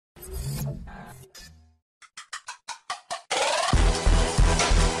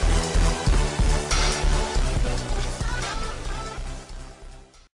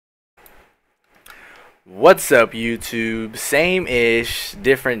What's up, YouTube? Same-ish,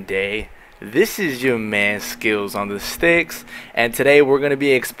 different day. This is your man Skillsonthestixx, and today we're going to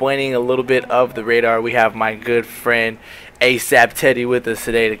be explaining a little bit of the radar. We have my good friend ASAP Teddy with us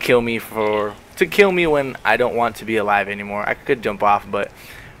today to kill me when I don't want to be alive anymore. I could jump off, but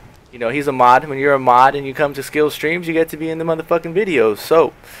you know, he's a mod. When you're a mod and you come to Skill streams, you get to be in the motherfucking videos.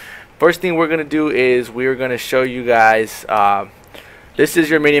 So first thing we're going to do is we're going to show you guys this is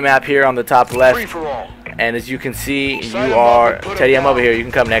your mini map here on the top left, and as you can see, you are Teddy. I'm over here. You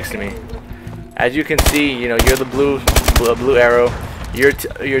can come next to me. As you can see, you know, you're the blue arrow.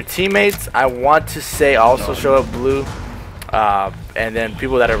 Your teammates, I want to say, also show up blue, and then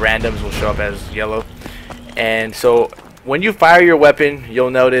people that are randoms will show up as yellow. And so when you fire your weapon,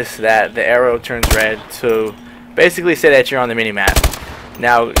 you'll notice that the arrow turns red to basically say that you're on the mini map.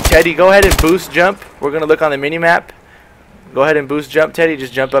 Now, Teddy, go ahead and boost jump. We're gonna look on the mini map. Go ahead and boost jump, Teddy.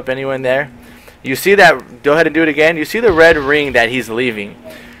 Just jump up anywhere in there. You see that? Go ahead and do it again. You see the red ring that he's leaving.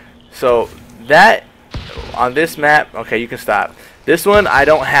 So that on this map, okay, you can stop. This one I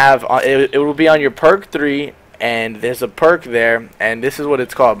don't have. It will be on your perk 3, and there's a perk there, and this is what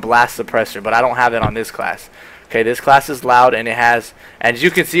it's called, blast suppressor. But I don't have it on this class. Okay, this class is loud, and it has. And as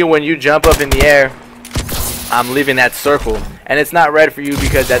you can see, when you jump up in the air, I'm leaving that circle, and it's not red for you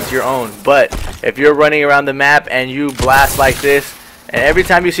because that's your own. But if you're running around the map and you blast like this, and every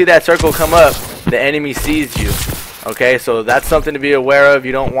time you see that circle come up, the enemy sees you. Okay, so that's something to be aware of.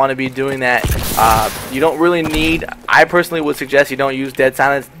 You don't want to be doing that. You don't really need, I personally would suggest you don't use dead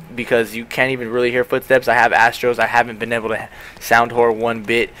silence because you can't even really hear footsteps. I have Astros. I haven't been able to sound whore one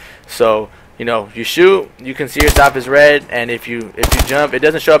bit. So you know, you shoot, you can see yourself as red, and if you jump, it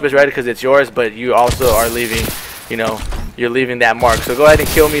doesn't show up as red because it's yours, but you also are leaving, you know, you're leaving that mark. So go ahead and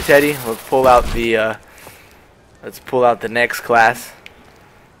kill me, Teddy. Let's pull out the next class.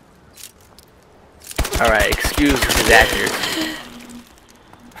 All right, excuse his accuracy.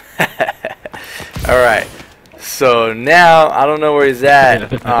 All right, so now I don't know where he's at,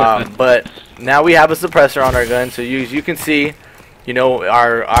 but now we have a suppressor on our gun. So you can see, you know,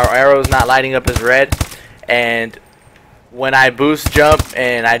 our arrow's not lighting up as red, and when I boost jump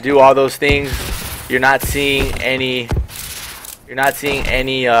and I do all those things, you're not seeing any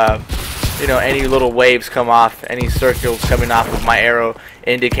you know, any little waves come off, any circles coming off of my arrow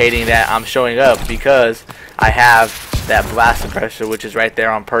indicating that I'm showing up because I have that blast suppressor, which is right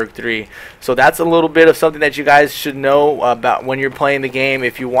there on perk 3. So that's a little bit of something that you guys should know about when you're playing the game.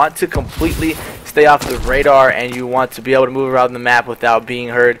 If you want to completely stay off the radar and you want to be able to move around the map without being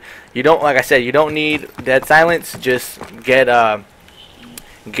heard, you don't, like I said, you don't need dead silence. Just get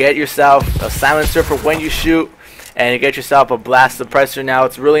yourself a silencer for when you shoot, and get yourself a blast suppressor. Now,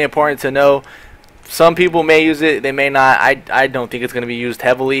 it's really important to know, some people may use it, they may not. I don't think it's going to be used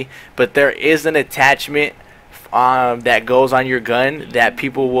heavily, but there is an attachment that goes on your gun that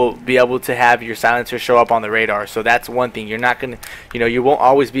people will be able to have your silencer show up on the radar. So that's one thing. You're not going to, you know, you won't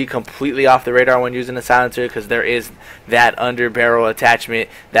always be completely off the radar when using a silencer because there is that under barrel attachment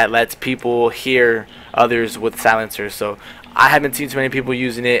that lets people hear others with silencers. So I haven't seen too many people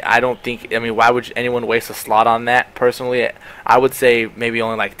using it. I don't think, I mean, why would anyone waste a slot on that? Personally, I would say maybe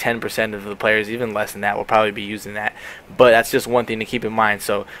only like 10% of the players, even less than that, will probably be using that. But that's just one thing to keep in mind.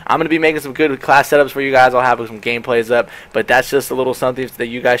 So I'm going to be making some good class setups for you guys. I'll have some gameplays up, but that's just a little something that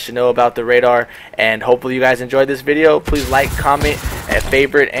you guys should know about the radar. And hopefully you guys enjoyed this video. Please like, comment, and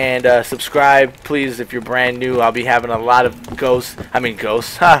favorite, and subscribe. Please, if you're brand new, I'll be having a lot of ghosts.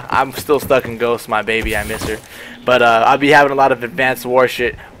 I'm still stuck in ghosts, my baby. I miss her. But I'll be having a lot of advanced war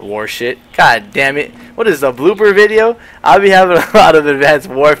shit. God damn it. What is a blooper video? I'll be having a lot of advanced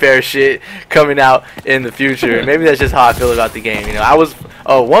warfare shit coming out in the future. Maybe that's just how I feel about the game. You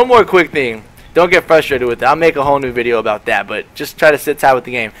know, one more quick thing. Don't get frustrated with it. I'll make a whole new video about that. But just try to sit tight with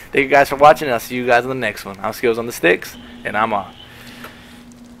the game. Thank you guys for watching. I'll see you guys on the next one. I'm Skillsonthestixx, and I'm on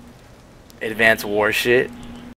advanced war shit.